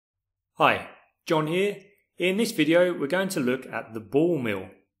Hi, John here. In this video we're going to look at the ball mill.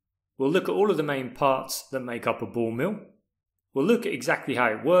 We'll look at all of the main parts that make up a ball mill. We'll look at exactly how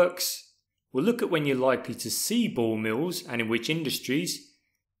it works. We'll look at when you're likely to see ball mills and in which industries.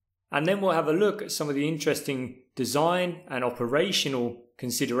 And then we'll have a look at some of the interesting design and operational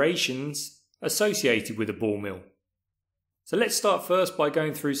considerations associated with a ball mill. So let's start first by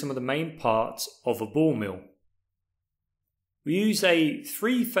going through some of the main parts of a ball mill. We use a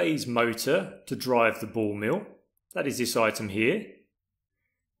three-phase motor to drive the ball mill. That is this item here.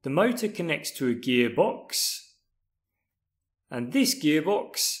 The motor connects to a gearbox, and this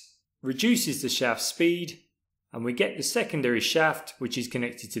gearbox reduces the shaft speed, and we get the secondary shaft which is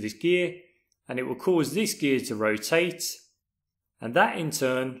connected to this gear, and it will cause this gear to rotate, and that in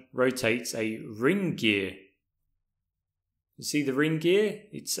turn rotates a ring gear. You see the ring gear?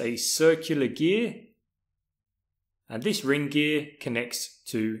 It's a circular gear. And this ring gear connects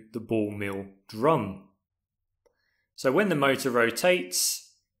to the ball mill drum. So when the motor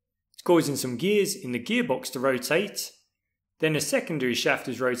rotates, it's causing some gears in the gearbox to rotate. Then a secondary shaft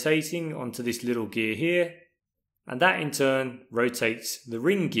is rotating onto this little gear here. And that in turn rotates the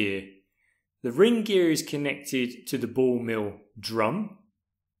ring gear. The ring gear is connected to the ball mill drum.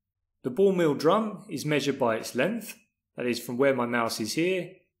 The ball mill drum is measured by its length. That is from where my mouse is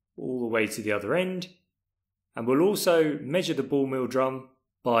here, all the way to the other end. And we'll also measure the ball mill drum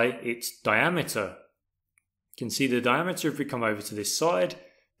by its diameter. You can see the diameter if we come over to this side.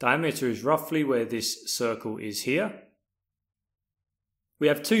 Diameter is roughly where this circle is here. We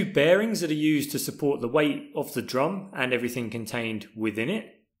have two bearings that are used to support the weight of the drum and everything contained within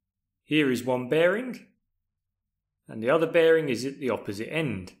it. Here is one bearing, and the other bearing is at the opposite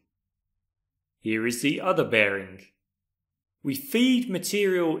end. Here is the other bearing. We feed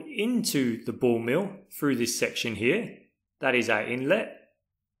material into the ball mill through this section here. That is our inlet.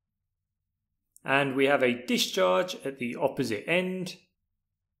 And we have a discharge at the opposite end,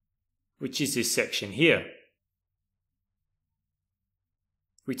 which is this section here.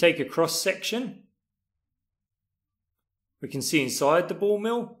 If we take a cross section, we can see inside the ball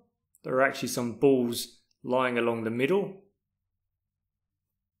mill there are actually some balls lying along the middle.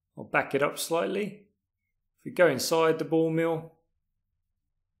 I'll back it up slightly. If we go inside the ball mill,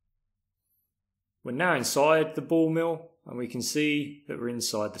 we're now inside the ball mill and we can see that we're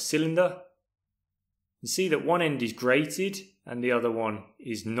inside the cylinder. You see that one end is grated and the other one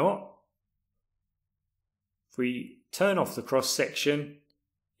is not. If we turn off the cross section,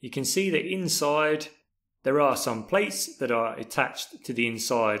 you can see that inside there are some plates that are attached to the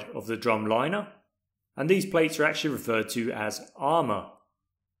inside of the drum liner, and these plates are actually referred to as armour.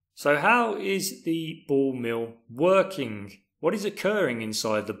 So how is the ball mill working? What is occurring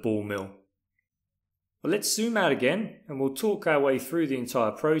inside the ball mill? Well, let's zoom out again and we'll talk our way through the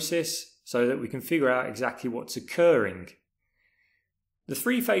entire process so that we can figure out exactly what's occurring. The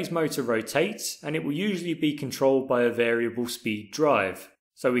three-phase motor rotates and it will usually be controlled by a variable speed drive,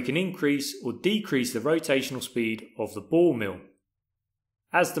 so we can increase or decrease the rotational speed of the ball mill.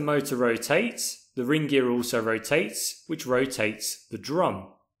 As the motor rotates, the ring gear also rotates, which rotates the drum.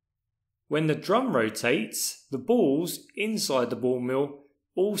 When the drum rotates, the balls inside the ball mill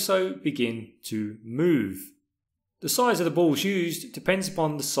also begin to move. The size of the balls used depends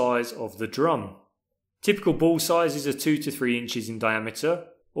upon the size of the drum. Typical ball sizes are 2 to 3 inches in diameter,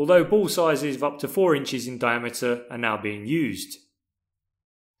 although ball sizes of up to 4 inches in diameter are now being used.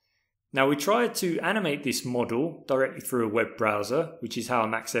 Now we tried to animate this model directly through a web browser, which is how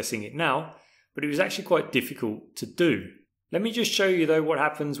I'm accessing it now, but it was actually quite difficult to do. Let me just show you though what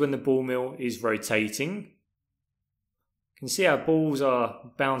happens when the ball mill is rotating. You can see our balls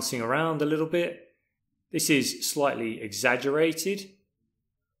are bouncing around a little bit. This is slightly exaggerated.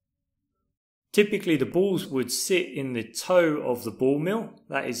 Typically the balls would sit in the toe of the ball mill.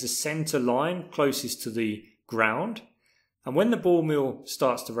 That is the center line closest to the ground. And when the ball mill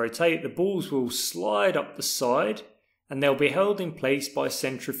starts to rotate, the balls will slide up the side and they'll be held in place by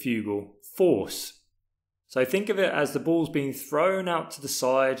centrifugal force. So think of it as the balls being thrown out to the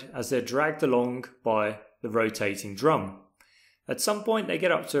side as they're dragged along by the rotating drum. At some point they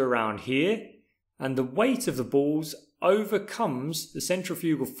get up to around here, and the weight of the balls overcomes the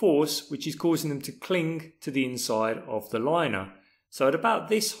centrifugal force which is causing them to cling to the inside of the liner. So at about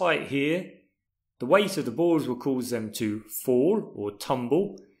this height here, the weight of the balls will cause them to fall or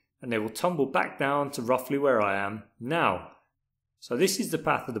tumble, and they will tumble back down to roughly where I am now. So this is the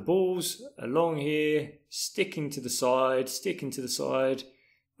path of the balls, along here, sticking to the side,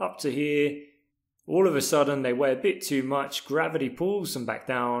 up to here. All of a sudden they weigh a bit too much, gravity pulls them back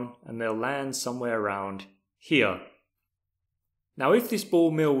down, and they'll land somewhere around here. Now if this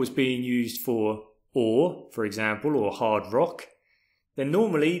ball mill was being used for ore, for example, or hard rock, then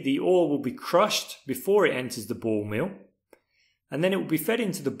normally the ore will be crushed before it enters the ball mill, and then it will be fed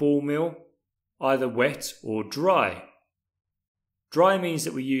into the ball mill either wet or dry. Dry means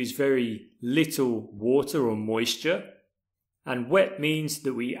that we use very little water or moisture, and wet means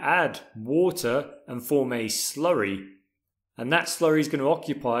that we add water and form a slurry, and that slurry is going to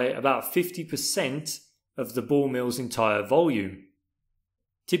occupy about 50% of the ball mill's entire volume.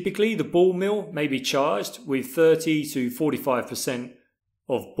 Typically the ball mill may be charged with 30 to 45%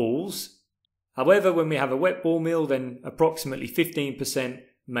 of balls. However, when we have a wet ball mill, then approximately 15%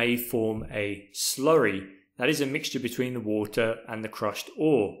 may form a slurry. That is a mixture between the water and the crushed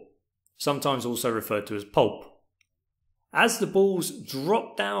ore, sometimes also referred to as pulp. As the balls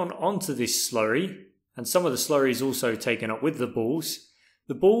drop down onto this slurry, and some of the slurry is also taken up with the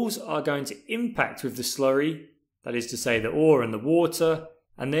balls are going to impact with the slurry, that is to say the ore and the water,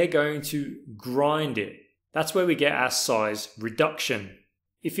 and they're going to grind it. That's where we get our size reduction.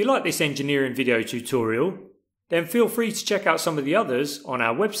 If you like this engineering video tutorial, then feel free to check out some of the others on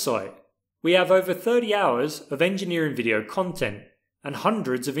our website. We have over 30 hours of engineering video content and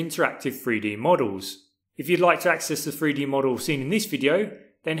hundreds of interactive 3D models. If you'd like to access the 3D model seen in this video,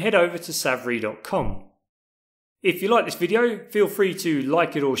 then head over to saVRee.com. If you like this video, feel free to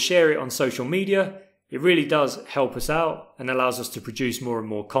like it or share it on social media. It really does help us out and allows us to produce more and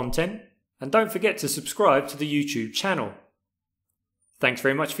more content. And don't forget to subscribe to the YouTube channel. Thanks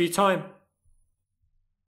very much for your time.